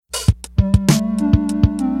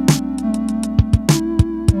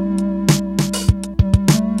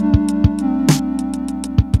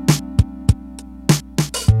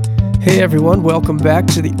Hey everyone, welcome back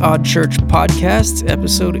to the Odd Church Podcast,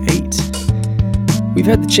 Episode 8. We've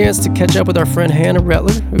had the chance to catch up with our friend Hannah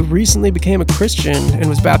Rettler, who recently became a Christian and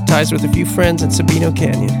was baptized with a few friends in Sabino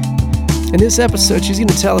Canyon. In this episode, she's going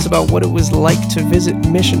to tell us about what it was like to visit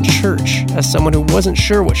Mission Church as someone who wasn't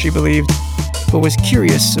sure what she believed, but was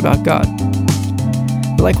curious about God.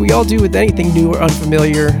 Like we all do with anything new or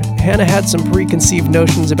unfamiliar, Hannah had some preconceived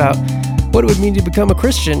notions about what it would mean to become a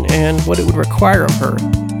Christian and what it would require of her,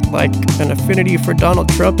 like an affinity for Donald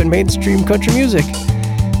Trump and mainstream country music.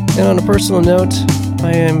 And on a personal note,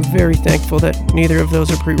 I am very thankful that neither of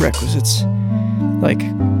those are prerequisites. Like,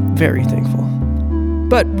 very thankful.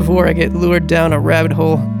 But before I get lured down a rabbit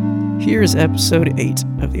hole, here's episode 8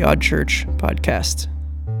 of the Odd Church Podcast.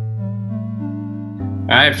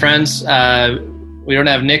 All right, friends. We don't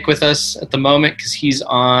have Nick with us at the moment because he's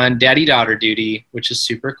on daddy-daughter duty, which is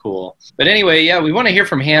super cool. But anyway, yeah, we want to hear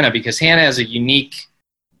from Hannah because Hannah has a unique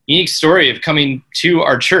story of coming to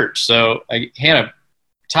our church. So, Hannah,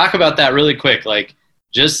 talk about that really quick. Like,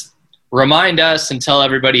 just remind us and tell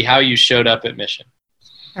everybody how you showed up at Mission.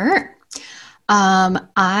 Sure.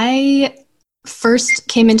 I first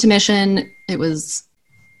came into Mission, it was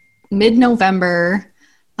mid-November.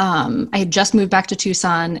 I had just moved back to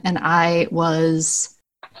Tucson, and I was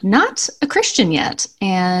not a Christian yet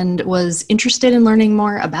and was interested in learning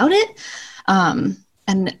more about it.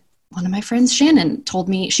 And one of my friends, Shannon, told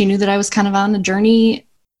me she knew that I was kind of on a journey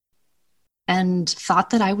and thought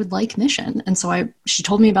that I would like Mission. And so she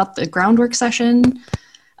told me about the groundwork session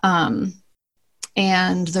and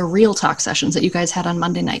the Real Talk sessions that you guys had on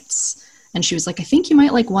Monday nights. And she was like, I think you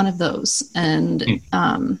might like one of those. And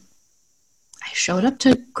I showed up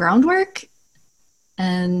to groundwork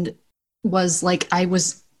and was like, I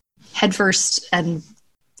was headfirst and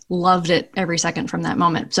loved it every second from that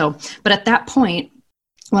moment. So, but at that point,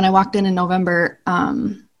 when I walked in November, I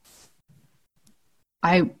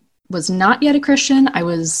was not yet a Christian. I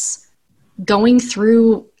was going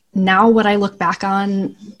through, now what I look back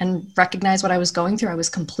on and recognize what I was going through, I was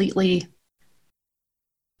completely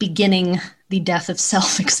beginning the death of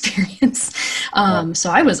self experience. So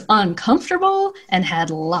I was uncomfortable and had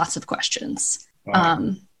lots of questions.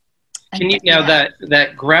 Can you,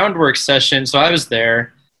 that groundwork session, so I was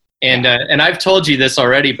there, and I've told you this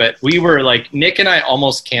already, but we were like, Nick and I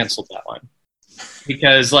almost canceled that one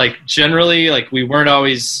because like generally like we weren't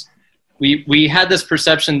always, we had this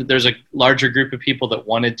perception that there's a larger group of people that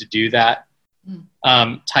wanted to do that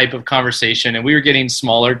type of conversation, and we were getting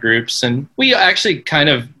smaller groups, and we actually kind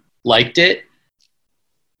of liked it.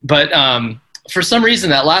 But for some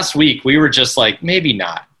reason that last week we were just like, maybe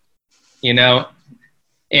not, and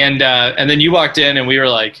then you walked in and we were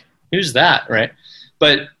like, who's that? Right.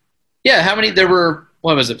 But yeah, how many, there were,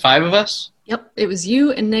 what was it, 5 of us? Yep. It was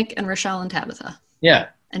you and Nick and Rochelle and Tabitha. Yeah.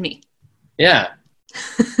 And me. Yeah.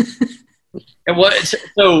 And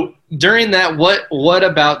so during that, what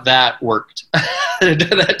about that worked at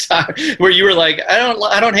that time where you were like,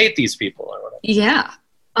 I don't hate these people or whatever? Yeah.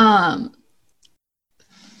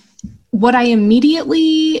 What I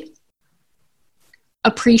immediately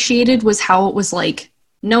appreciated was how it was like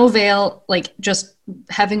no veil, like just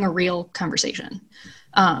having a real conversation.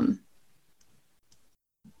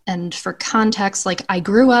 And for context, like I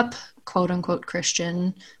grew up quote unquote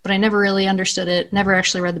Christian, but I never really understood it, never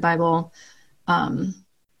actually read the Bible.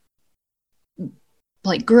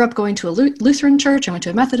 Like grew up going to a Lutheran church. I went to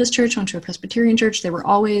a Methodist church, went to a Presbyterian church. They were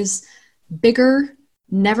always bigger,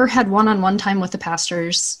 never had one-on-one time with the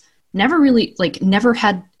pastors, never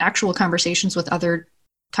had actual conversations with other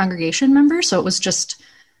congregation members. So it was just,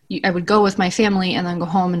 I would go with my family and then go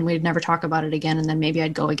home and we'd never talk about it again. And then maybe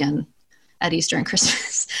I'd go again at Easter and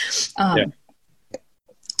Christmas.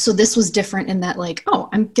 So this was different in that like, oh,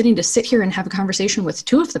 I'm getting to sit here and have a conversation with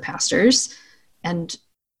 2 of the pastors and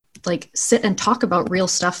like sit and talk about real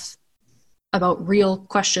stuff, about real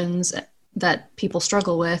questions that people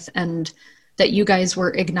struggle with, and that you guys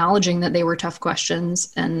were acknowledging that they were tough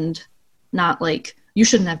questions and not like, you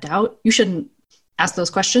shouldn't have doubt, you shouldn't ask those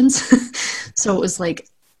questions. So it was like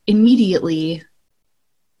immediately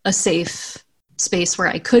a safe space where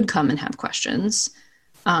I could come and have questions.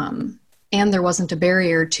 And there wasn't a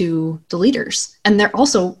barrier to the leaders. And there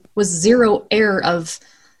also was zero air of,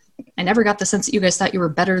 I never got the sense that you guys thought you were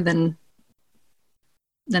better than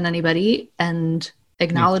anybody and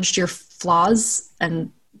acknowledged your flaws.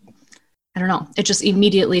 And I don't know, it just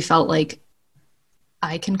immediately felt like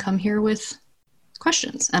I can come here with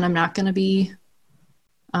questions and I'm not going to be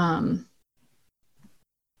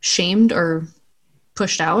shamed or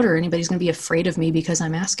pushed out, or anybody's going to be afraid of me because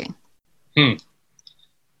I'm asking.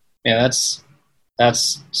 Yeah,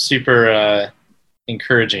 that's super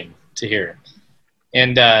encouraging to hear.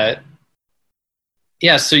 And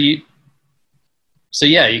so you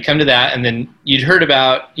come to that, and then you'd heard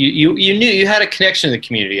about you knew you had a connection to the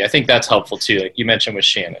community. I think that's helpful too, like you mentioned with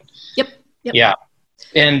Shannon. Yep. Yeah.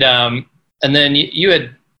 And then you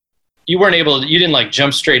didn't like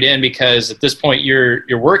jump straight in, because at this point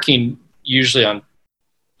you're working usually on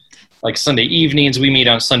like Sunday evenings. We meet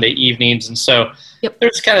on Sunday evenings, and so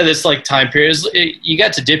there's kind of this like time period. You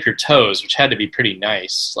got to dip your toes, which had to be pretty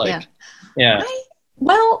nice. Like, yeah.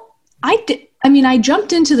 I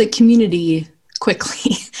jumped into the community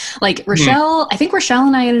quickly. Like Rochelle, I think Rochelle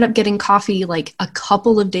and I ended up getting coffee like a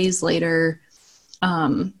couple of days later.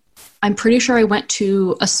 I'm pretty sure I went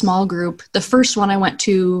to a small group. The first one I went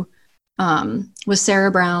to was Sarah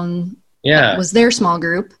Brown. Yeah. Was their small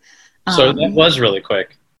group. So that was really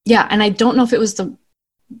quick. Yeah. And I don't know if it was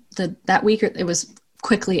that week or it was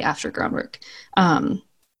quickly after Groundwork.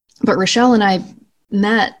 But Rochelle and I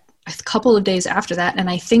met a couple of days after that. And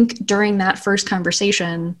I think during that first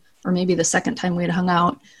conversation, or maybe the second time we had hung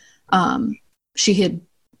out, she had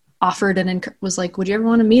offered and was like, would you ever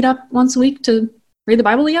want to meet up once a week to read the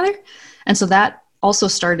Bible together? And so that also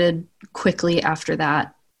started quickly after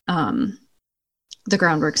that, the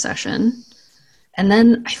Groundwork session. And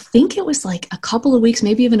then I think it was like a couple of weeks,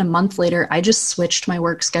 maybe even a month later, I just switched my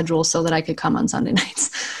work schedule so that I could come on Sunday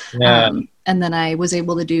nights. Yeah. And then I was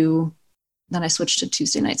able to then I switched to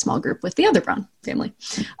Tuesday night small group with the other Brown family.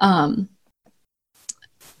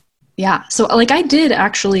 Yeah. So like I did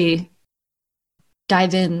actually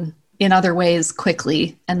dive in other ways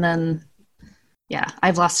quickly. And then, I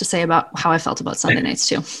have lots to say about how I felt about Sunday nights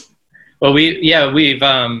too. Well, we've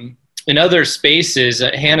in other spaces,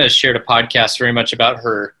 Hannah shared a podcast very much about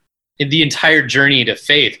the entire journey to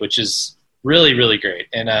faith, which is really, really great.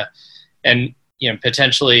 And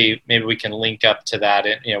potentially maybe we can link up to that.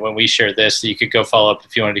 And, when we share this, you could go follow up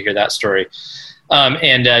if you wanted to hear that story.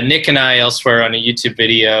 And Nick and I elsewhere on a YouTube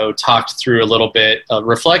video talked through a little bit,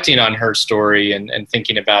 reflecting on her story and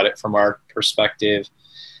thinking about it from our perspective.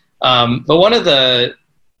 But one of the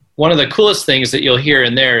coolest things that you'll hear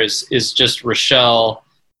in there is just Rochelle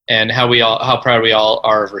and how proud we all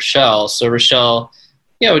are of Rochelle. So Rochelle,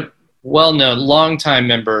 well-known, longtime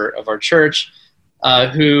member of our church,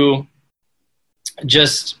 who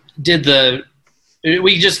just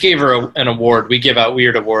we just gave her an award. We give out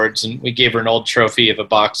weird awards, and we gave her an old trophy of a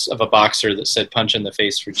boxer that said "Punch in the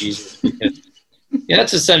face for Jesus." Because,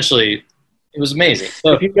 that's essentially, it was amazing.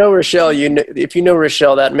 So, if you know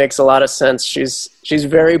Rochelle, that makes a lot of sense. She's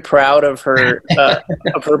very proud of her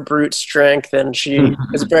of her brute strength, and she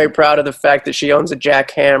is very proud of the fact that she owns a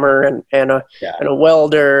jackhammer and a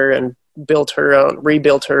welder, and rebuilt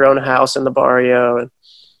her own house in the barrio. And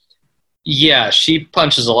yeah, she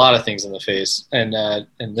punches a lot of things in the face, and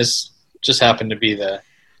this just happened to be the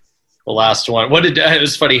last one. It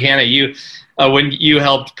was funny, Hannah, you when you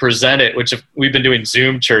helped present it, which we've been doing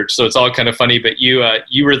Zoom church, so it's all kind of funny, but you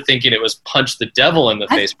were thinking it was punch the devil in the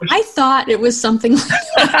face. I thought it was something like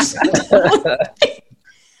that.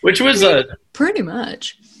 Which was pretty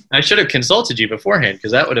much. I should have consulted you beforehand,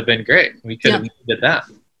 because that would have been great. We could have did that.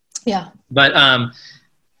 Yeah. But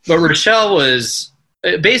Rochelle was.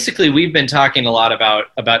 Basically, we've been talking a lot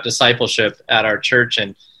about discipleship at our church,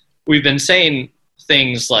 and we've been saying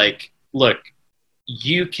things like, look,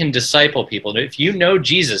 you can disciple people. If you know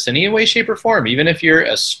Jesus in any way, shape, or form, even if you're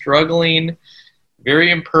a struggling, very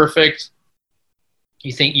imperfect,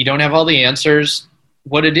 you think you don't have all the answers,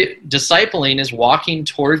 discipling is walking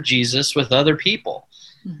toward Jesus with other people.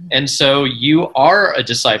 Mm-hmm. And so you are a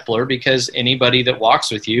discipler, because anybody that walks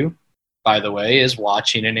with you, by the way, is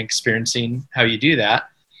watching and experiencing how you do that.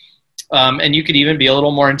 And you could even be a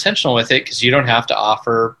little more intentional with it, because you don't have to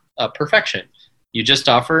offer perfection. You just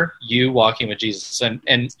offer you walking with Jesus.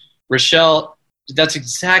 And Rochelle, that's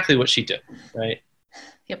exactly what she did, right?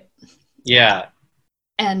 Yep. Yeah.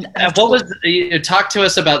 And talk to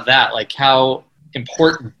us about that, like how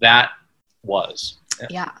important that was.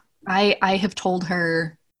 Yeah. I have told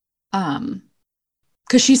her,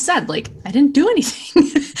 because she said, like, I didn't do anything.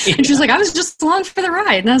 And she's like, I was just along for the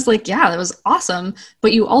ride. And I was like, yeah, that was awesome.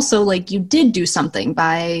 But you also, like, you did do something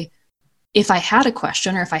by, if I had a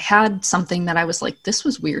question or if I had something that I was like, this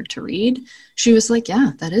was weird to read, she was like,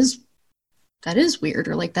 yeah, that is weird.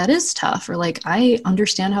 Or like, that is tough. Or like, I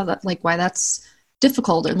understand how that, like, why that's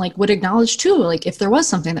difficult. And like, would acknowledge too, like, if there was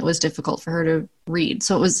something that was difficult for her to read.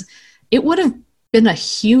 So it would have been a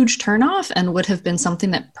huge turnoff, and would have been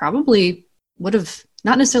something that probably would have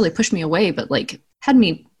not necessarily pushed me away, but like had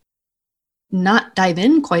me not dive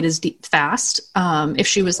in quite as fast. If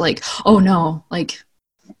she was like, oh no, like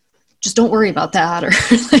just don't worry about that, or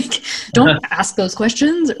like, don't ask those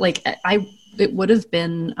questions. Like it would have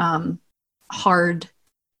been hard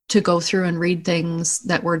to go through and read things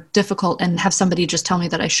that were difficult and have somebody just tell me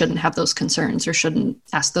that I shouldn't have those concerns or shouldn't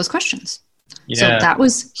ask those questions. Yeah. So that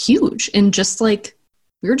was huge. And just like,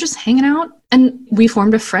 we were just hanging out, and we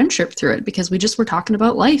formed a friendship through it because we just were talking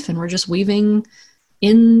about life, and we're just weaving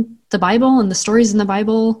in the Bible and the stories in the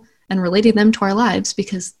Bible and relating them to our lives,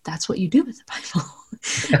 because that's what you do with the Bible.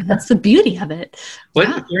 And that's the beauty of it.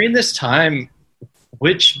 During this time,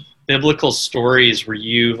 which biblical stories were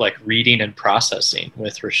you like reading and processing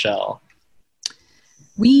with Rochelle?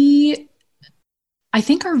 I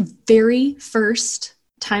think our very first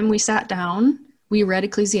time we sat down, we read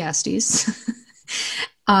Ecclesiastes.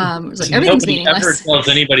 It was like, everything's meaningless. Nobody ever tells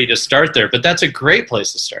anybody to start there, but that's a great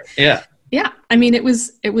place to start. Yeah. Yeah. I mean, it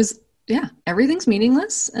was, everything's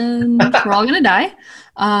meaningless and we're all going to die.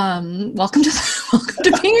 Welcome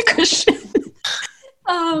to being a Christian.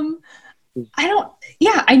 I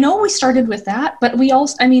know we started with that, but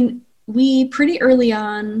we pretty early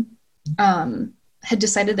on, had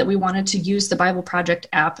decided that we wanted to use the Bible Project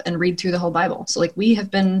app and read through the whole Bible. So like, we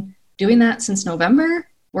have been doing that since November.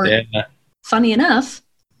 Funny enough,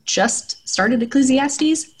 just started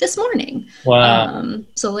Ecclesiastes this morning. Wow.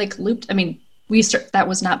 So like that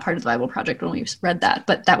was not part of the Bible Project when we read that,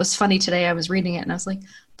 but that was funny today. I was reading it and I was like,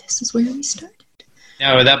 this is where we started.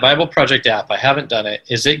 Now with that Bible Project app, I haven't done it.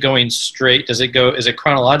 Is it going straight? Is it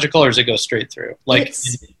chronological, or does it go straight through? Like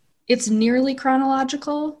it's nearly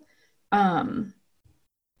chronological.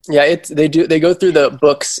 Yeah, they go through the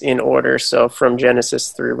books in order, so from Genesis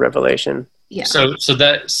through Revelation. Yeah. So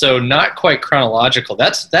not quite chronological.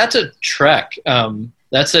 That's a trek.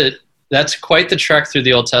 That's quite the trek through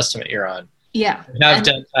the Old Testament you're on. Yeah.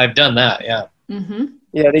 I've done that. Yeah. Mm-hmm.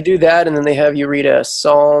 Yeah, they do that, and then they have you read a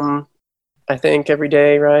psalm, I think, every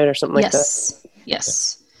day, right, or something like that.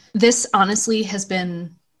 Yes. This honestly has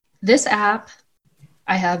been this app.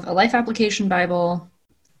 I have a Life Application Bible,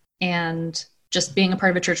 and just being a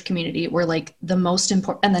part of a church community were like the most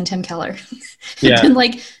important, and then Tim Keller, have been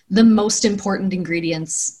like the most important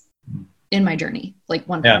ingredients in my journey. Like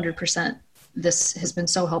 100%. Yeah. This has been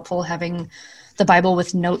so helpful, having the Bible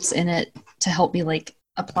with notes in it to help me like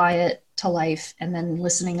apply it to life, and then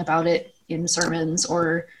listening about it in sermons.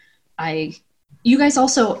 Or you guys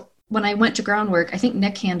also, when I went to Groundwork, I think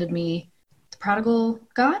Nick handed me The Prodigal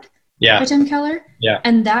God by Tim Keller. Yeah.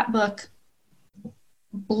 And that book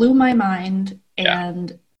blew my mind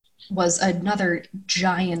and was another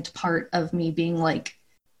giant part of me being like,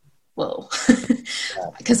 whoa.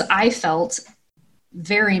 Because I felt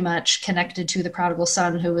very much connected to the prodigal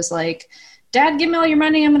son, who was like, Dad, give me all your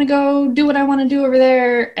money. I'm going to go do what I want to do over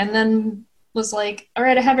there. And then was like, all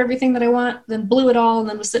right, I have everything that I want. Then blew it all. And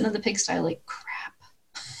then was sitting in the pigsty like, crap.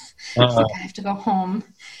 Like, I have to go home.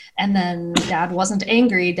 And then Dad wasn't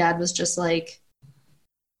angry. Dad was just like,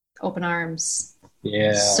 open arms.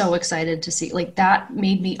 Yeah. So excited to see. Like, that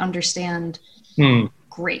made me understand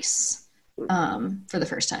grace for the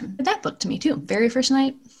first time. But that book to me too. Very first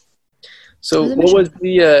night. So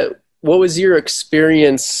what was your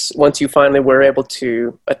experience once you finally were able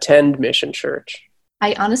to attend Mission Church?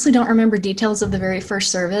 I honestly don't remember details of the very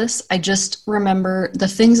first service. I just remember the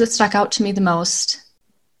things that stuck out to me the most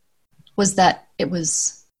was that it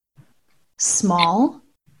was small,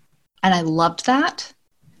 and I loved that.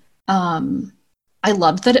 I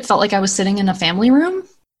loved that it felt like I was sitting in a family room,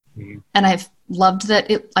 and I've loved that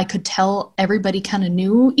I could tell everybody kind of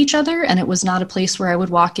knew each other, and it was not a place where I would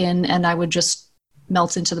walk in and I would just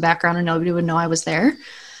melt into the background and nobody would know I was there.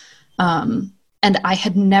 And I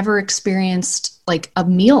had never experienced like a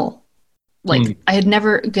meal. Like I had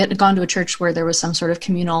never gone to a church where there was some sort of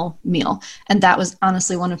communal meal. And that was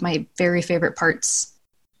honestly one of my very favorite parts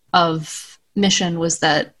of Mission, was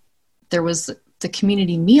that there was the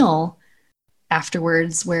community meal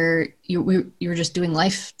afterwards where you were just doing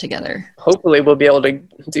life together. Hopefully we'll be able to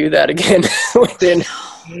do that again within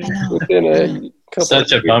a couple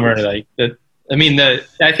Such a bummer. Like that. I mean,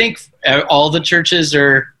 I think all the churches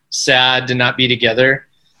are sad to not be together,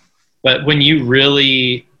 but when you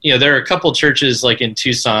really, there are a couple churches like in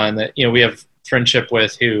Tucson that, we have friendship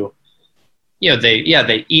with, who,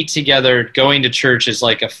 they eat together. Going to church is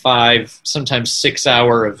like a 5, sometimes 6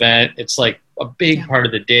 hour event. It's like a big part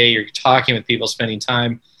of the day. You're talking with people, spending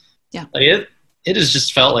time. Yeah. Like it has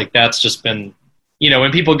just felt like that's just been,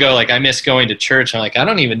 when people go like, I miss going to church, I'm like, I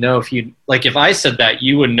don't even know if I said that,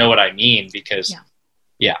 you wouldn't know what I mean, because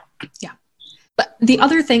yeah. But the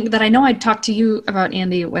other thing that I know I'd talked to you about,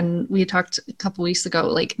 Andy, when we talked a couple weeks ago,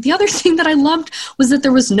 like the other thing that I loved was that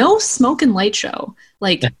there was no smoke and light show.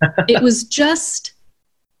 Like it was just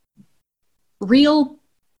real,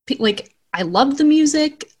 like, I loved the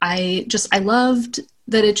music. I loved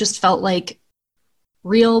that it just felt like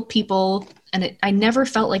real people. And I never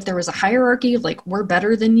felt like there was a hierarchy of like, we're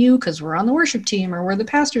better than you because we're on the worship team or we're the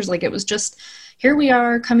pastors. Like, it was just, here we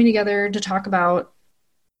are coming together to talk about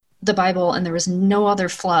the Bible, and there was no other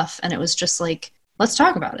fluff. And it was just like, let's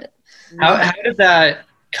talk about it. How did that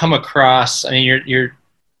come across? I mean,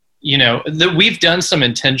 we've done some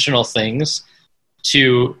intentional things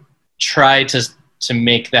to try to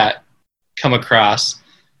make that come across.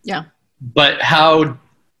 Yeah. But how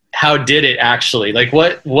did it actually, like,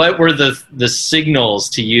 what were the signals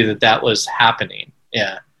to you that was happening?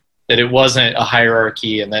 Yeah. That it wasn't a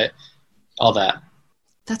hierarchy and that all that.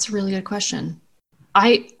 That's a really good question.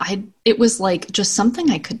 It was like just something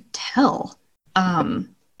I could tell.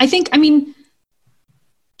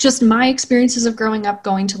 Just my experiences of growing up,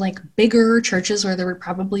 going to like bigger churches where there would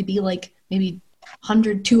probably be like maybe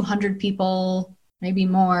 100, 200 people, maybe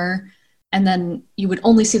more. And then you would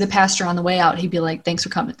only see the pastor on the way out. He'd be like, thanks for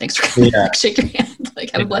coming. Yeah. Like, shake your hand. Like,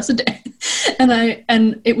 have a blessed day.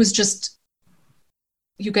 And it was just,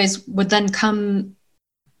 you guys would then come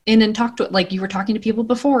in and talk to it. Like, you were talking to people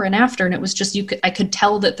before and after. And it was just, I could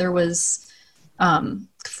tell that there was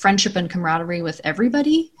friendship and camaraderie with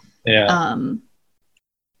everybody. Yeah.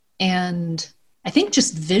 And I think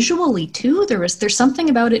just visually too, there's something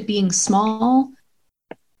about it being small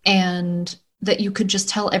and that you could just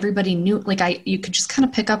tell everybody knew, like you could just kind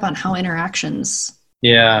of pick up on how interactions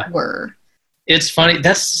were. It's funny.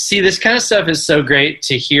 This kind of stuff is so great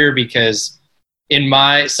to hear because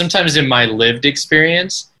sometimes in my lived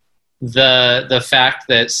experience, the fact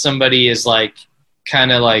that somebody is like,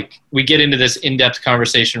 kind of like, we get into this in-depth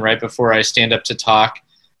conversation right before I stand up to talk.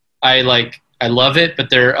 I love it,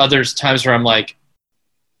 but there are other times where I'm like,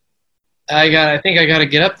 I think I got to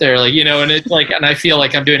get up there, like, and it's like, and I feel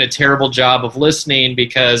like I'm doing a terrible job of listening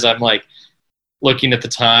because I'm like looking at the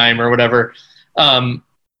time or whatever.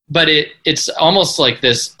 But it's almost like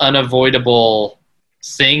this unavoidable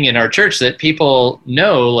thing in our church that people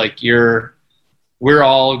know, like we're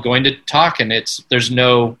all going to talk, and there's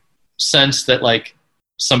no sense that like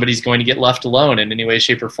somebody's going to get left alone in any way,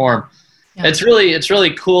 shape, or form. Yeah. It's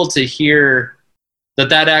really cool to hear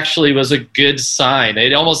that actually was a good sign.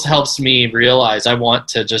 It almost helps me realize I want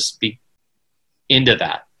to just be into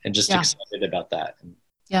that and just excited about that.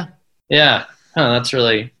 Yeah. Yeah. Oh, that's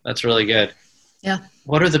really good. Yeah.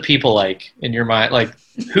 What are the people like in your mind? Like,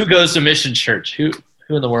 who goes to Mission Church? Who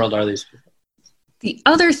in the world are these people? The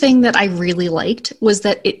other thing that I really liked was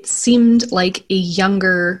that it seemed like a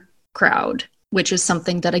younger crowd, which is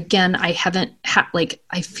something that, again, I haven't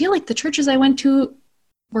I feel like the churches I went to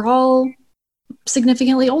were all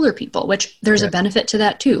significantly older people, which there's a benefit to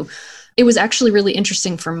that too. It was actually really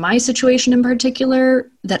interesting for my situation in particular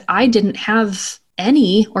that I didn't have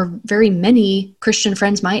any or very many Christian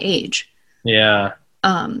friends my age. Yeah.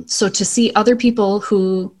 So to see other people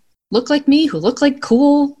who look like me, who look like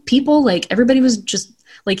cool people, like everybody was just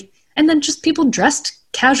like, and then just people dressed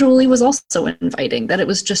casually was also inviting, that it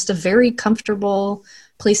was just a very comfortable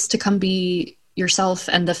place to come be yourself.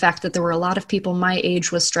 And the fact that there were a lot of people my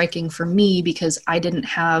age was striking for me because I didn't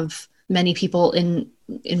have many people in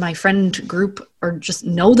my friend group or just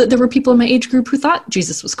know that there were people in my age group who thought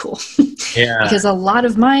Jesus was cool. Yeah. Because a lot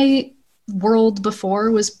of my world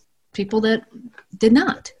before was people that did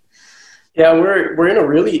not. Yeah, we're in a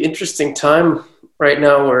really interesting time right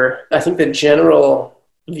now where I think the general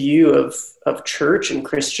view of church and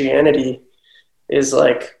Christianity is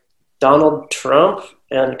like Donald Trump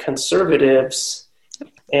and conservatives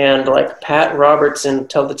and like Pat Robertson,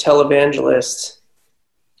 the televangelist,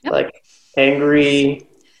 like angry,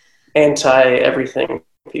 anti-everything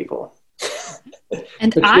people.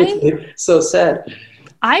 And it's so sad.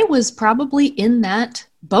 I was probably in that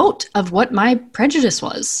boat of what my prejudice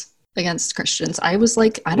was against Christians. I was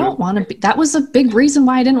like, I don't want to be, that was a big reason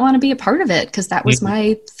why I didn't want to be a part of it, because that was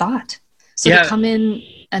my thought. So to come in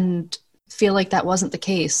and feel like that wasn't the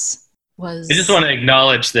case was... I just want to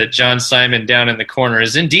acknowledge that John Simon down in the corner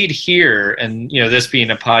is indeed here, and this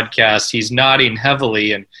being a podcast, he's nodding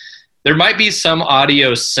heavily, and there might be some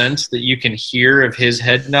audio sense that you can hear of his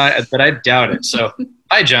head nod, but I doubt it. So,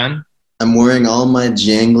 hi, John. I'm wearing all my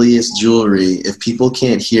jangliest jewelry. If people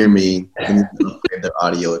can't hear me, they need to upgrade their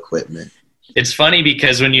audio equipment. It's funny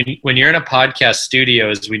because when you're in a podcast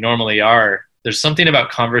studio, as we normally are, there's something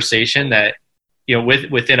about conversation that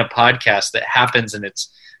within a podcast that happens, and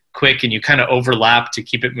it's quick, and you kind of overlap to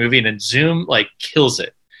keep it moving. And Zoom kills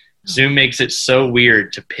it. Zoom makes it so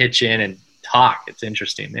weird to pitch in and talk. It's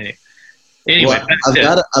interesting. Anyway,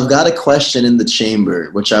 well, I've got a question in the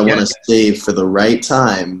chamber, which I want to save for the right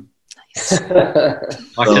time.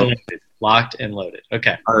 Locked and loaded.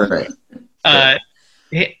 Okay. All right.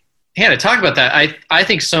 Hannah, talk about that. I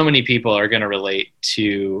think so many people are going to relate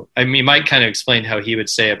to, I mean, Mike kind of explained how he would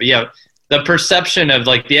say it, but yeah, the perception of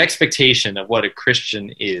like the expectation of what a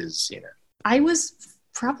Christian is, you know. I was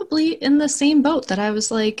probably in the same boat that I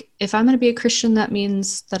was like, if I'm going to be a Christian, that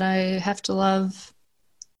means that I have to love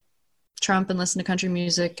Trump and listen to country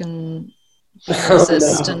music and be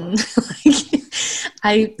racist. And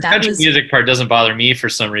like, the country music part doesn't bother me for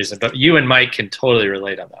some reason, but you and Mike can totally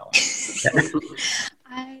relate on that one.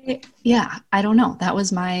 I don't know. That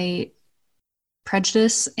was my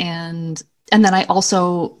prejudice. And then I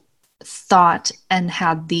also thought and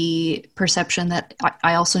had the perception that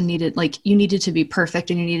I also needed, like, you needed to be perfect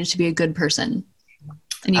and you needed to be a good person,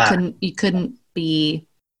 and you couldn't be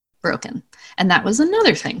broken. And that was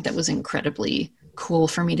another thing that was incredibly cool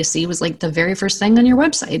for me to see, was like the very first thing on your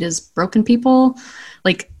website is broken people.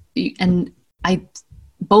 Like, and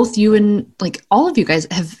both you and like all of you guys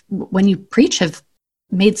have, when you preach, have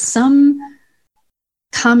made some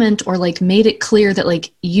comment or like made it clear that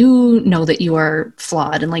like, you know, that you are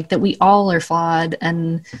flawed, and like that we all are flawed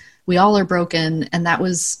and we all are broken. And that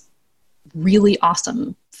was really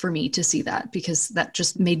awesome for me to see that, because that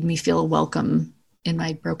just made me feel welcome in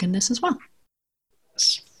my brokenness as well.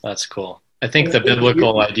 That's cool. I think the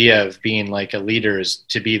biblical idea of being like a leader is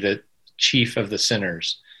to be the chief of the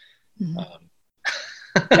sinners. Mm-hmm.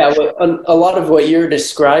 Yeah, well, a lot of what you're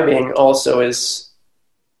describing also is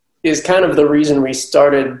kind of the reason we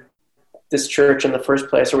started this church in the first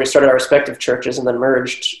place, or we started our respective churches and then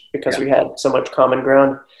merged, because we had so much common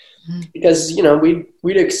ground. Mm-hmm. Because, you know,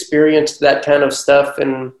 we'd experienced that kind of stuff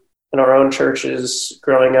in our own churches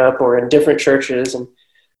growing up, or in different churches. And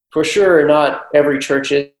for sure, not every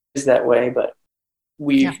church is that way, but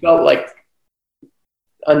we felt like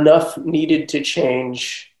enough needed to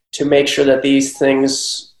change to make sure that these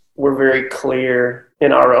things were very clear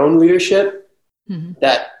in our own leadership,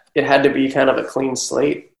 that it had to be kind of a clean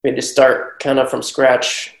slate. We had to start kind of from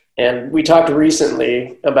scratch. And we talked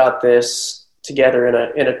recently about this together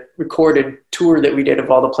in a recorded tour that we did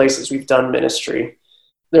of all the places we've done ministry.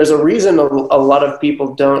 There's a reason a lot of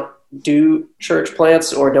people don't do church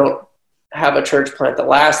plants, or don't have a church plant that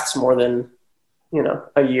lasts more than, you know,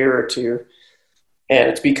 a year or two. And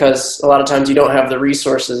it's because a lot of times you don't have the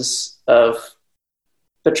resources of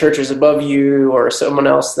the churches above you or someone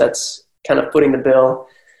else that's kind of footing the bill.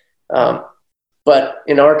 But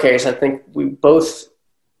in our case, I think we both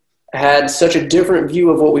had such a different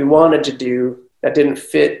view of what we wanted to do that didn't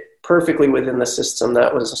fit perfectly within the system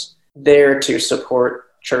that was there to support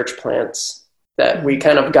church plants, that we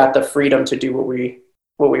kind of got the freedom to do what we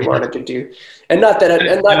wanted to do. And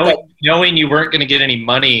knowing you weren't going to get any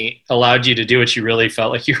money allowed you to do what you really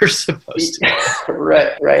felt like you were supposed to.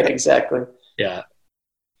 Right, exactly. Yeah.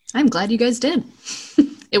 I'm glad you guys did.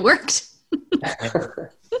 It worked.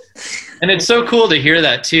 And it's so cool to hear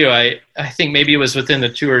that too. I think maybe it was within the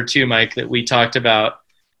tour too, Mike, that we talked about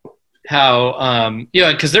how,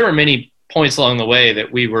 because there were many points along the way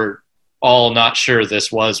that we were all not sure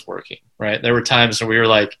this was working, right? There were times when we were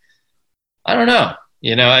like, I don't know,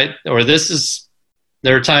 there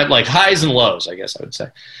were times like highs and lows, I guess I would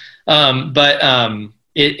say.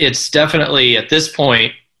 It's definitely at this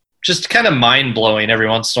point just kind of mind blowing every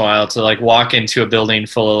once in a while to like walk into a building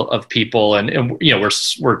full of people, and you know,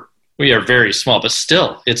 we are very small, but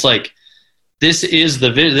still it's like, this is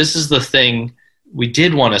the thing. We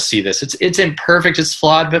did want to see this. It's imperfect, it's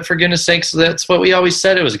flawed, but for goodness sakes, that's what we always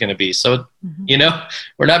said it was going to be. So, you know,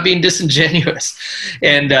 we're not being disingenuous.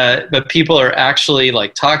 And, but people are actually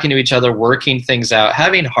like talking to each other, working things out,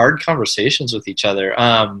 having hard conversations with each other.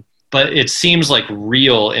 But it seems like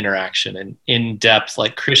real interaction and in depth,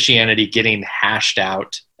 like Christianity getting hashed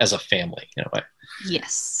out as a family in a way.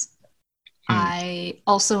 Yes. I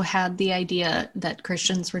also had the idea that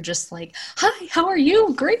Christians were just like, hi, how are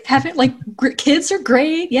you? Great. Kids are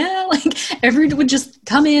great. Yeah. Like everyone would just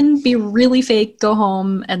come in, be really fake, go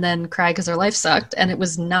home, and then cry because their life sucked. And it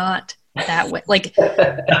was not that way. Like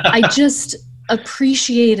I just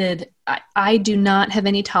appreciated, I do not have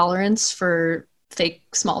any tolerance for fake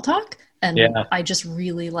small talk. And I just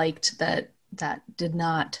really liked that did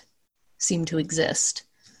not seem to exist.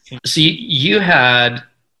 So you had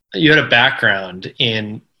a background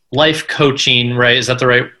in life coaching, right? Is that the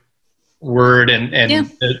right word?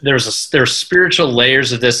 And there are spiritual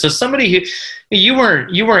layers of this. So somebody who you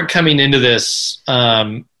weren't coming into this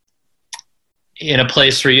in a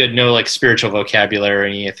place where you had no like spiritual vocabulary or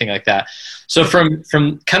anything like that. So from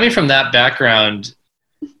coming from that background,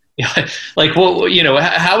 Like, well,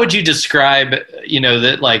 how would you describe,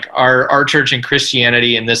 that like our church and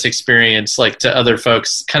Christianity and this experience, like to other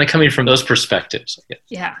folks, kind of coming from those perspectives?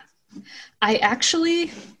 Yeah.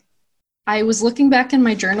 I was looking back in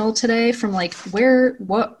my journal today from like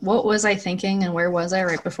what was I thinking and where was I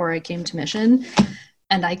right before I came to Mission?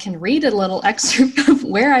 And I can read a little excerpt of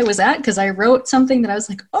where I was at, because I wrote something that I was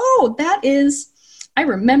like, oh, I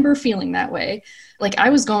remember feeling that way. Like I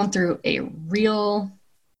was going through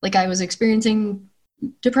I was experiencing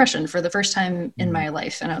depression for the first time in my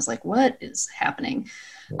life. And I was like, what is happening?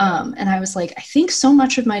 And I was like, I think so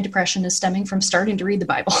much of my depression is stemming from starting to read the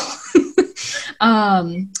Bible.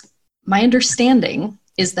 My understanding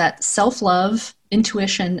is that self-love,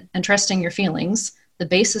 intuition, and trusting your feelings, the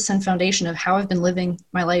basis and foundation of how I've been living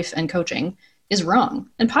my life and coaching, is wrong,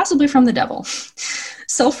 and possibly from the devil.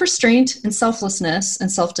 Self-restraint and selflessness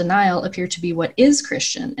and self-denial appear to be what is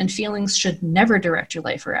Christian, and feelings should never direct your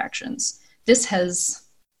life or actions. This has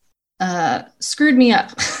screwed me up.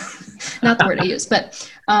 Not the word I use,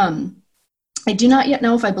 but I do not yet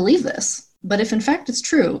know if I believe this. But if in fact it's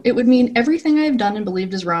true, it would mean everything I have done and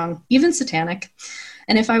believed is wrong, even satanic.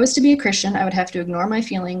 And if I was to be a Christian, I would have to ignore my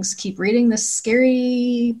feelings, keep reading this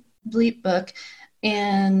scary bleep book,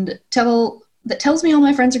 and that tells me all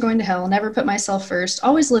my friends are going to hell, never put myself first,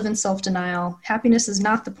 always live in self-denial, happiness is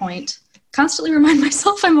not the point, constantly remind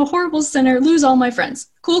myself I'm a horrible sinner, lose all my friends.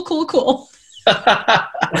 Cool.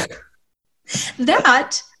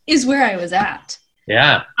 That is where I was at.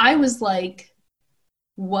 Yeah. I was like,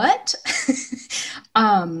 what?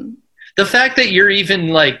 The fact that you're even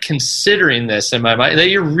like considering this in my mind, that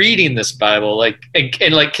you're reading this Bible, like,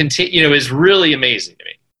 and like continue, is really amazing to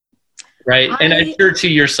me. Right. And I'm sure to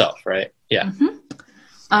yourself, right? Yeah.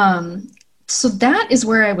 Mm-hmm. So that is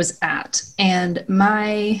where I was at, and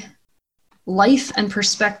my life and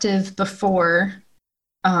perspective before,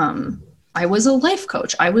 I was a life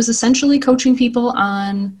coach. I was essentially coaching people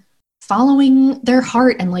on following their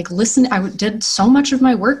heart and like listen. I did so much of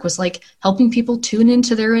my work was like helping people tune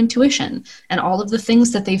into their intuition and all of the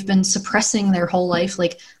things that they've been suppressing their whole life.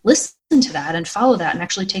 Like listen to that and follow that and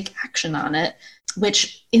actually take action on it,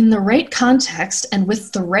 which in the right context and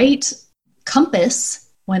with the right compass,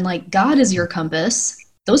 when like God is your compass,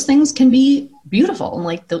 those things can be beautiful. And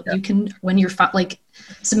like you can, when you're like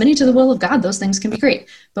submitting to the will of God, those things can be great.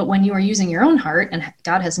 But when you are using your own heart and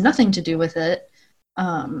God has nothing to do with it,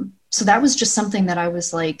 so that was just something that I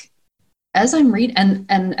was like, as I'm reading,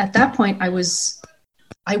 and at that point I was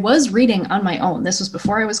reading on my own. This was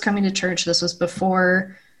before I was coming to church. This was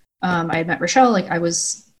before I had met Rochelle. Like I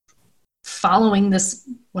was following this,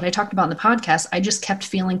 what I talked about in the podcast. I just kept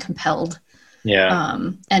feeling compelled. Yeah.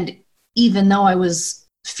 And even though I was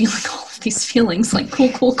feeling all of these feelings, like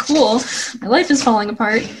cool, my life is falling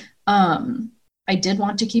apart. I did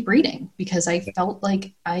want to keep reading because I felt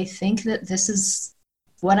like I think that this is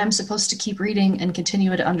what I'm supposed to keep reading and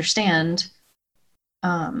continue to understand.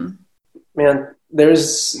 Man,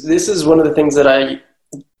 this is one of the things that I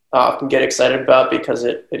often get excited about because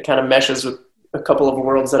it kind of meshes with a couple of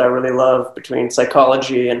worlds that I really love, between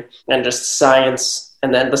psychology and just science,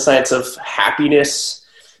 and then the science of happiness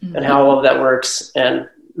and how all of that works. And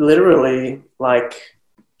literally, like,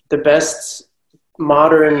 the best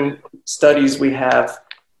modern studies we have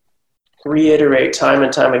reiterate time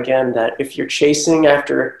and time again that if you're chasing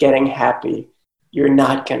after getting happy, you're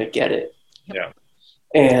not going to get it. Yeah.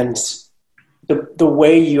 And the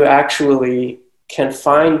way you actually can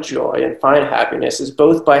find joy and find happiness is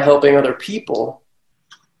both by helping other people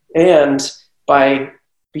and by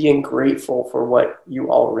being grateful for what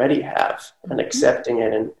you already have and accepting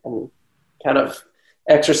it and kind of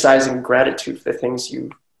exercising gratitude for the things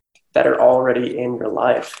that are already in your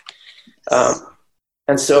life.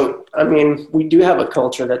 And so, I mean, we do have a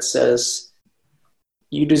culture that says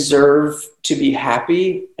you deserve to be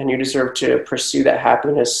happy and you deserve to pursue that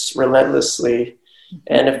happiness relentlessly.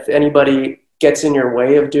 And if anybody gets in your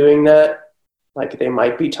way of doing that, like, they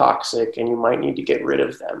might be toxic and you might need to get rid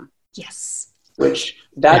of them. Yes. Which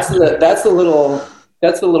that's the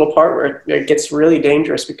little part where it gets really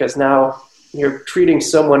dangerous, because now you're treating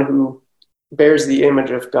someone who bears the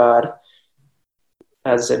image of God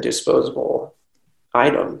as a disposable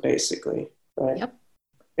item, basically, right? Yep.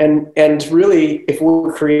 And really, if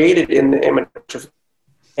we're created in the image of,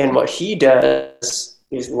 and what he does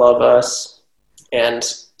is love us and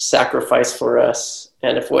sacrifice for us,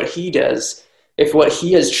 and if what he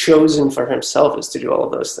has chosen for himself is to do all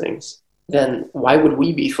of those things, then why would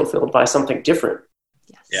we be fulfilled by something different?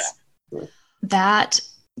 Yes. Yeah. That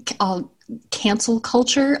cancel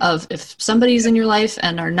culture of, if somebody's in your life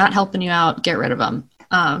and are not helping you out, get rid of them.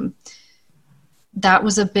 that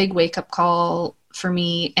was a big wake-up call for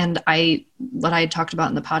me. And what I had talked about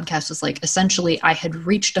in the podcast was like, essentially I had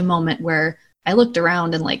reached a moment where I looked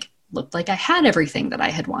around and like looked like I had everything that I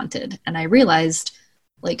had wanted. And I realized,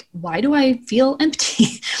 like, why do I feel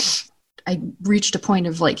empty? I reached a point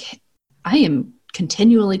of like, I am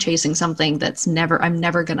continually chasing something that's I'm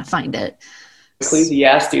never going to find it.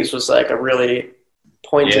 Ecclesiastes was like a really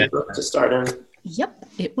pointed book to start in. Yep.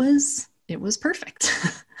 It was perfect.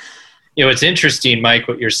 It's interesting, Mike,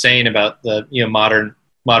 what you're saying about the,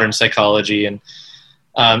 modern psychology and,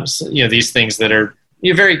 these things that are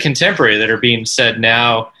very contemporary that are being said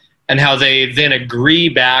now, and how they then agree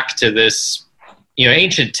back to this,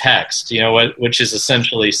 ancient text, which is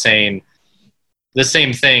essentially saying the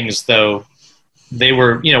same things, though they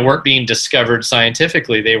were, weren't being discovered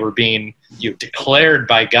scientifically. They were being declared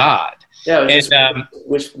by God. Yeah,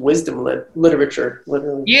 with wisdom literature,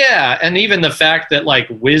 literally. Yeah, and even the fact that like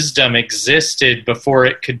wisdom existed before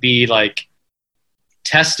it could be like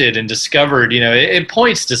tested and discovered, it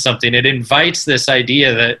points to something. It invites this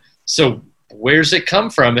idea that, so where's it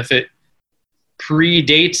come from if it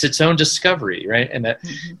predates its own discovery, right? And that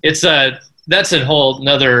that's a whole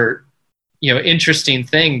another interesting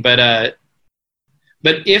thing, but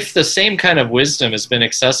if the same kind of wisdom has been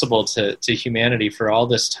accessible to humanity for all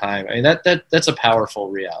this time, I mean, that's a powerful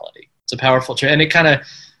reality. It's a powerful truth, and it kind of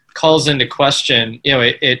calls into question.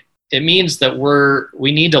 It means that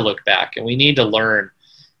we need to look back and we need to learn,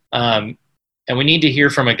 and we need to hear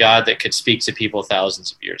from a God that could speak to people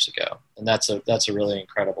thousands of years ago, and that's a really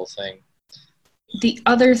incredible thing. The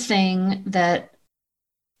other thing that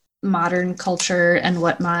modern culture and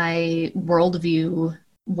what my worldview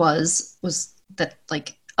was that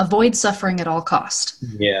like avoid suffering at all cost.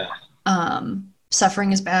 Yeah.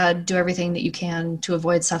 Suffering is bad. Do everything that you can to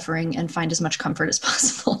avoid suffering and find as much comfort as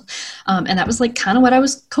possible. And that was like kind of what I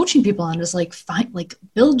was coaching people on, is like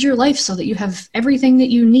build your life so that you have everything that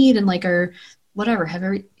you need and like, or whatever,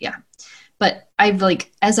 But I've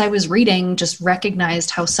like, as I was reading, just recognized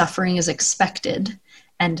how suffering is expected,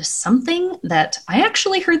 and something that I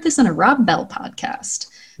actually heard this in a Rob Bell podcast.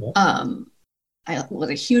 Yeah. I was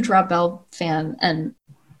a huge Rob Bell fan, and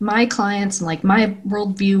my clients and like my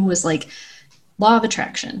worldview was like law of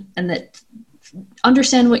attraction, and that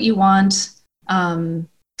understand what you want,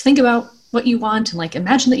 think about what you want, and like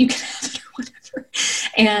imagine that you can have it or whatever.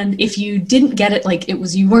 And if you didn't get it, like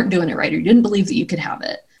you weren't doing it right, or you didn't believe that you could have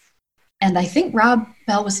it. And I think Rob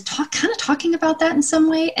Bell was kind of talking about that in some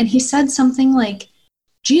way, and he said something like,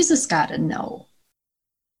 Jesus got to know.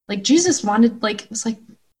 Like Jesus wanted, like, it was like,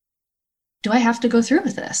 do I have to go through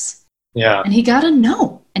with this? Yeah. And he got to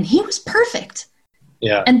know. And he was perfect.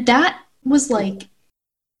 Yeah. And that was like,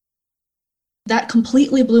 that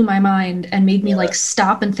completely blew my mind and made me like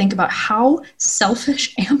stop and think about how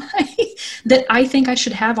selfish am I that I think I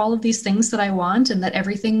should have all of these things that I want and that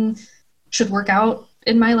everything should work out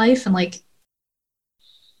in my life. And like,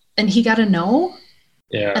 and he got to know.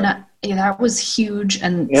 Yeah. And that was huge.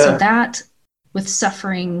 And so that with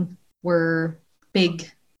suffering were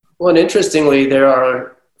big. Well, and interestingly, there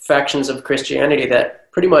are factions of Christianity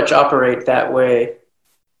that pretty much operate that way,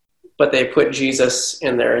 but they put Jesus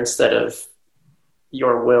in there instead of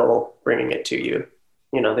your will bringing it to you.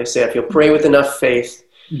 They say if you'll pray with enough faith,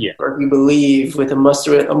 or if you believe with a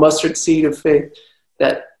mustard seed of faith,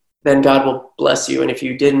 that then God will bless you. And if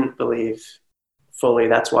you didn't believe fully,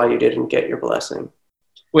 that's why you didn't get your blessing.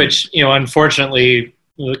 Which, unfortunately,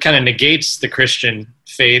 kind of negates the Christian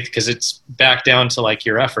faith, because it's back down to like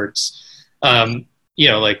your efforts.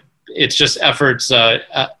 Like it's just efforts at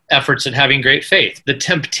having great faith. The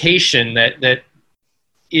temptation that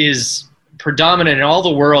is predominant in all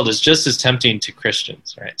the world is just as tempting to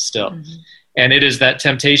Christians, right? Still. Mm-hmm. And it is that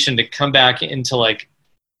temptation to come back into like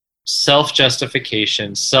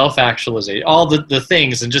self-justification, self-actualization, all the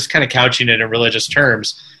things, and just kind of couching it in religious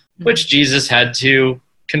terms, which Jesus had to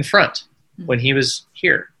confront when he was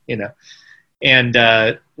here, And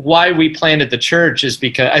why we planted the church is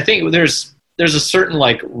because I think there's a certain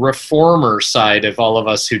like reformer side of all of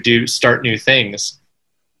us who do start new things,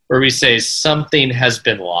 where we say something has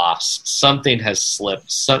been lost, something has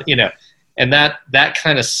slipped, and that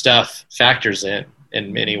kind of stuff factors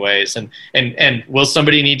in many ways. And will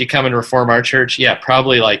somebody need to come and reform our church? Yeah,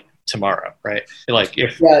 probably like tomorrow, right? Like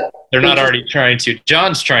if they're not already trying to.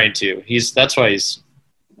 John's trying to. That's why he's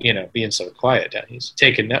being so quiet down. He's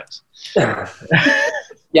taking notes.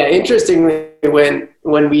 Yeah, interestingly,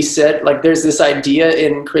 when we said, like, there's this idea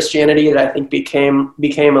in Christianity that I think became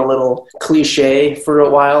a little cliche for a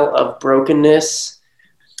while of brokenness,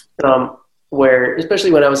 where,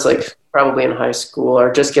 especially when I was like probably in high school or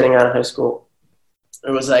just getting out of high school,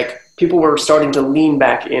 it was like people were starting to lean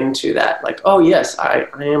back into that, like, oh yes, I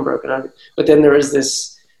am broken. But then there was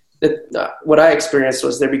this, what I experienced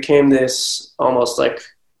was there became this almost like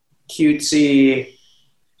cutesy,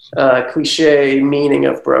 cliche meaning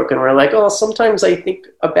of broken, where like, oh, sometimes I think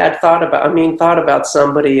a bad thought about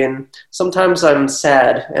somebody, and sometimes I'm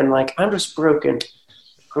sad and like, I'm just broken.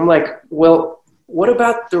 I'm like, well, what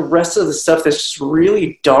about the rest of the stuff that's just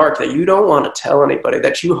really dark that you don't want to tell anybody,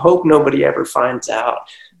 that you hope nobody ever finds out?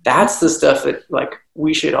 That's the stuff that like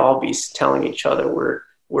we should all be telling each other.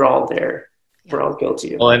 We're all there. We're all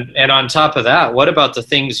guilty of. Well, and on top of that, what about the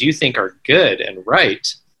things you think are good and right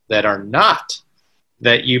that are not,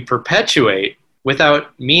 that you perpetuate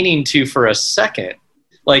without meaning to for a second?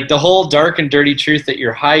 Like the whole dark and dirty truth that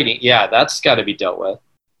you're hiding, yeah, that's got to be dealt with.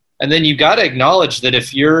 And then you got to acknowledge that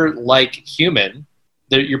if you're like human,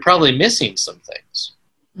 that you're probably missing some things.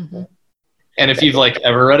 Mm-hmm. And if you've like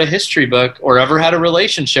ever read a history book or ever had a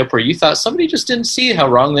relationship where you thought somebody just didn't see how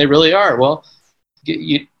wrong they really are, well,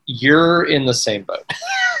 you're in the same boat.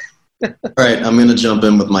 All right, I'm going to jump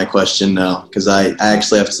in with my question now because I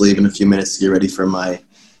actually have to leave in a few minutes to get ready for my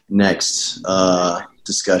next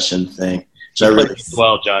discussion thing. You played it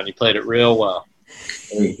well, John. You played it real well.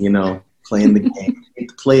 Hey, playing the game.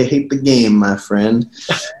 Hate the game, my friend.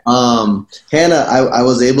 Hannah, I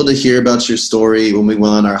was able to hear about your story when we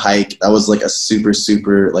went on our hike. That was like a super,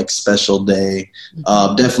 super like special day.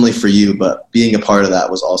 Definitely for you, but being a part of that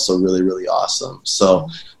was also really, really awesome. So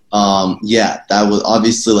that was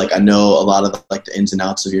obviously like, I know a lot of like the ins and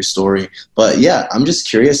outs of your story, but yeah, I'm just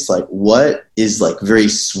curious, like what is like very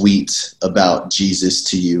sweet about Jesus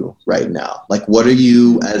to you right now? Like what are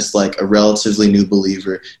you as like a relatively new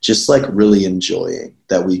believer just like really enjoying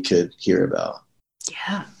that we could hear about?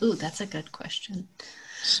 Yeah. Ooh, that's a good question.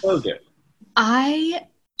 So good. I've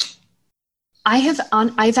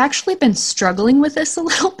actually been struggling with this a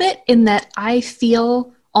little bit in that I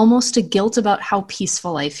feel almost a guilt about how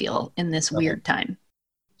peaceful I feel in this weird time.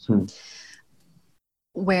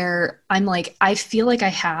 Where I'm like, I feel like I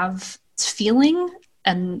have this feeling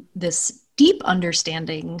and this deep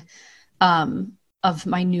understanding of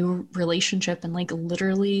my new relationship. And like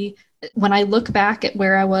literally when I look back at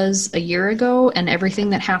where I was a year ago and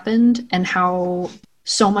everything that happened and how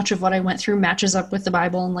so much of what I went through matches up with the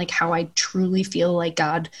Bible and like how I truly feel like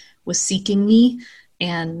God was seeking me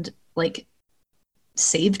and like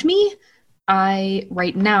saved me,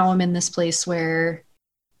 right now I'm in this place where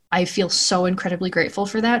I feel so incredibly grateful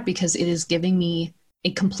for that because it is giving me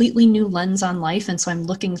a completely new lens on life. And so I'm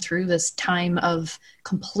looking through this time of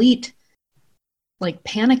complete like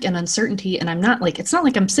panic and uncertainty. And I'm not like, it's not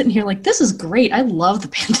like I'm sitting here like, this is great. I love the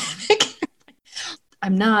pandemic.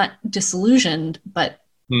 I'm not disillusioned, but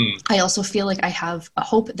I also feel like I have a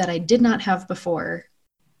hope that I did not have before.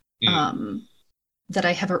 That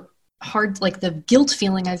I have a hard, like the guilt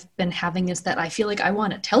feeling I've been having is that I feel like I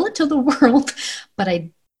want to tell it to the world, but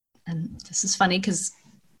and this is funny because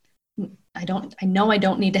I know I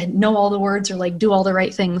don't need to know all the words or like do all the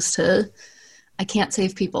right things I can't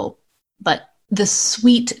save people, but the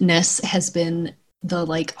sweetness has been the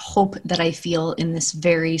like hope that I feel in this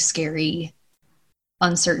very scary,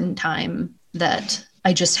 uncertain time, that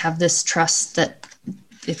I just have this trust that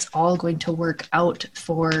it's all going to work out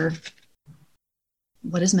for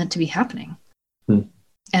what is meant to be happening.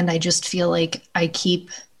 And I just feel like I keep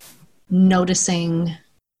noticing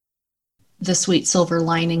the sweet silver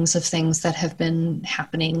linings of things that have been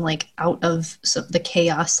happening, like out of the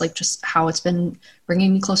chaos, like just how it's been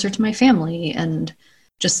bringing me closer to my family. And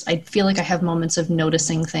just, I feel like I have moments of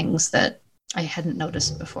noticing things that I hadn't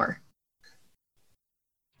noticed before.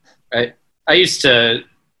 I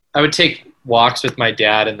would take walks with my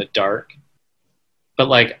dad in the dark. But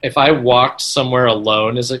like if I walked somewhere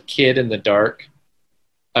alone as a kid in the dark,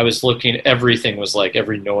 I was looking, everything was like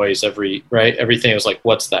every noise, everything was like,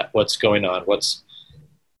 what's that? What's going on?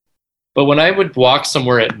 But when I would walk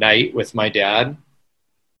somewhere at night with my dad,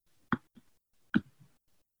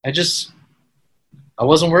 I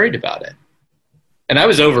wasn't worried about it. And I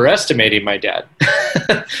was overestimating my dad.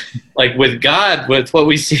 Like with God, with what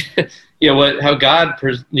we see, how God,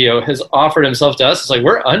 has offered himself to us, it's like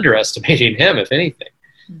we're underestimating him, if anything.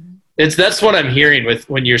 Mm-hmm. That's what I'm hearing with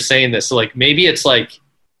when you're saying this. So like maybe it's like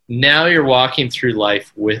now you're walking through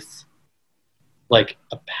life with like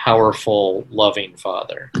a powerful, loving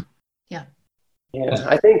Father. Yeah.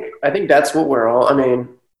 I think that's what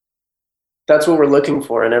that's what we're looking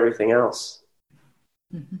for in everything else.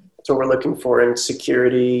 Mm-hmm. That's what we're looking for in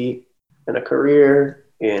security, in a career,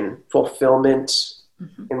 in fulfillment,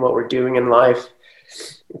 in what we're doing in life.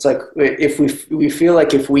 It's like if we feel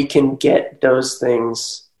like if we can get those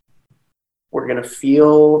things, we're going to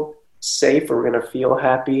feel safe, or we're going to feel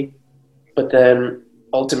happy. But then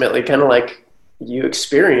ultimately, kind of like you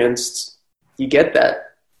experienced, you get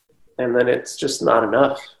that. And then it's just not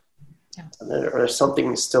enough. Yeah. And then, or there's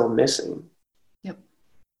something still missing. Yep.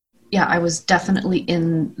 Yeah, I was definitely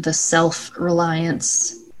in the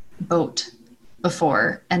self-reliance boat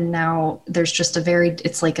before. And now there's just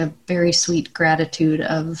it's like a very sweet gratitude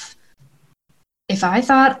of, if I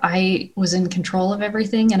thought I was in control of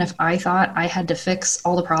everything, and if I thought I had to fix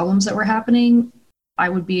all the problems that were happening, I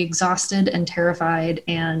would be exhausted and terrified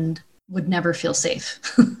and would never feel safe.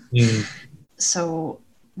 So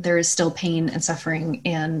there is still pain and suffering,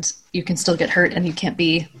 and you can still get hurt, and you can't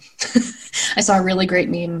be... I saw a really great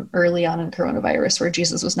meme early on in coronavirus where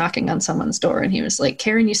Jesus was knocking on someone's door, and he was like,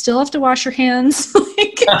 Karen, you still have to wash your hands.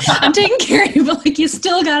 Like, I'm taking care of you, but like, you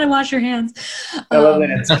still got to wash your hands. I love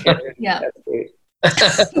that. Karen. Yeah. That's great.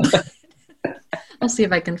 I'll see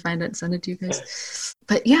if I can find it and send it to you guys.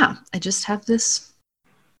 But yeah, I just have this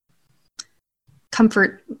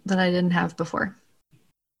comfort that I didn't have before.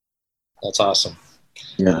 That's awesome.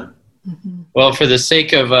 Yeah. Mm-hmm. Well, for the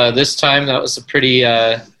sake of this time, that was a pretty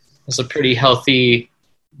healthy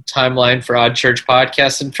timeline for Odd Church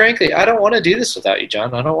Podcast. And frankly, I don't want to do this without you,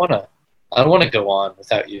 John. I don't want to go on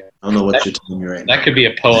without you. I don't know what you're telling me right now. That could be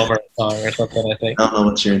a poem or a song or something, I think. I don't know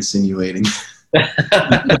what you're insinuating.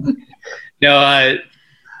 No,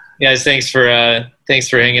 guys, thanks for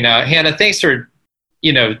hanging out. Hannah, thanks for,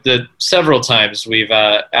 the several times we've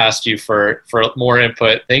asked you for more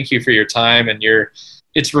input. Thank you for your time, and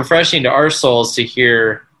it's refreshing to our souls to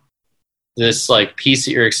hear this like peace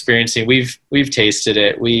that you're experiencing. We've tasted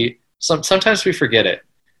it. Sometimes we forget it,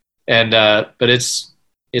 and but it's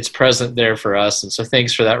present there for us. And so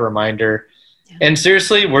thanks for that reminder. Yeah. And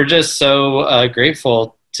seriously, we're just so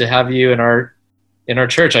grateful to have you in our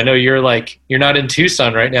church. I know you're not in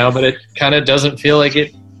Tucson right now, but it kind of doesn't feel like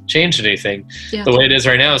it changed anything the way it is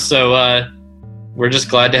right now. So we're just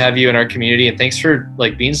glad to have you in our community, and thanks for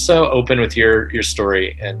being so open with your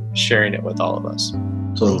story and sharing it with all of us.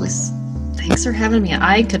 Totally. Thanks for having me.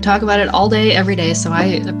 I could talk about it all day, every day. So I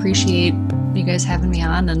appreciate you guys having me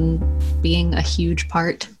on and being a huge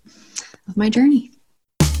part of my journey.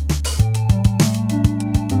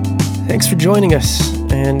 Thanks for joining us.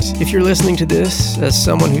 And if you're listening to this as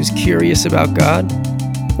someone who's curious about God,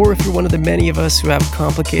 or if you're one of the many of us who have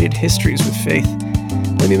complicated histories with faith,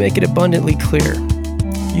 let me make it abundantly clear.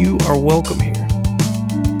 You are welcome here.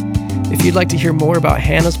 If you'd like to hear more about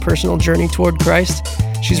Hannah's personal journey toward Christ,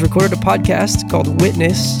 she's recorded a podcast called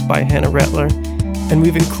Witness by Hannah Rettler, and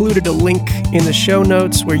we've included a link in the show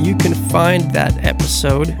notes where you can find that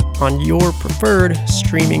episode on your preferred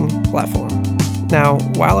streaming platform. Now,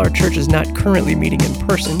 while our church is not currently meeting in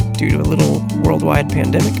person due to a little worldwide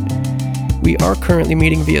pandemic, we are currently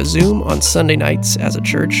meeting via Zoom on Sunday nights as a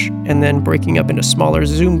church, and then breaking up into smaller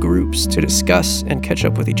Zoom groups to discuss and catch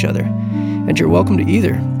up with each other. And you're welcome to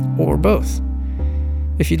either, or both.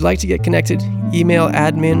 If you'd like to get connected, email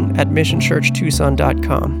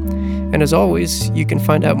admin@missionchurchtucson.com. And as always, you can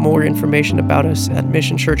find out more information about us at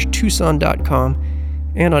missionchurchtucson.com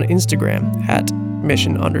and on Instagram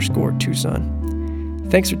 @mission_Tucson.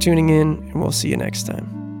 Thanks for tuning in, and we'll see you next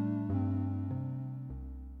time.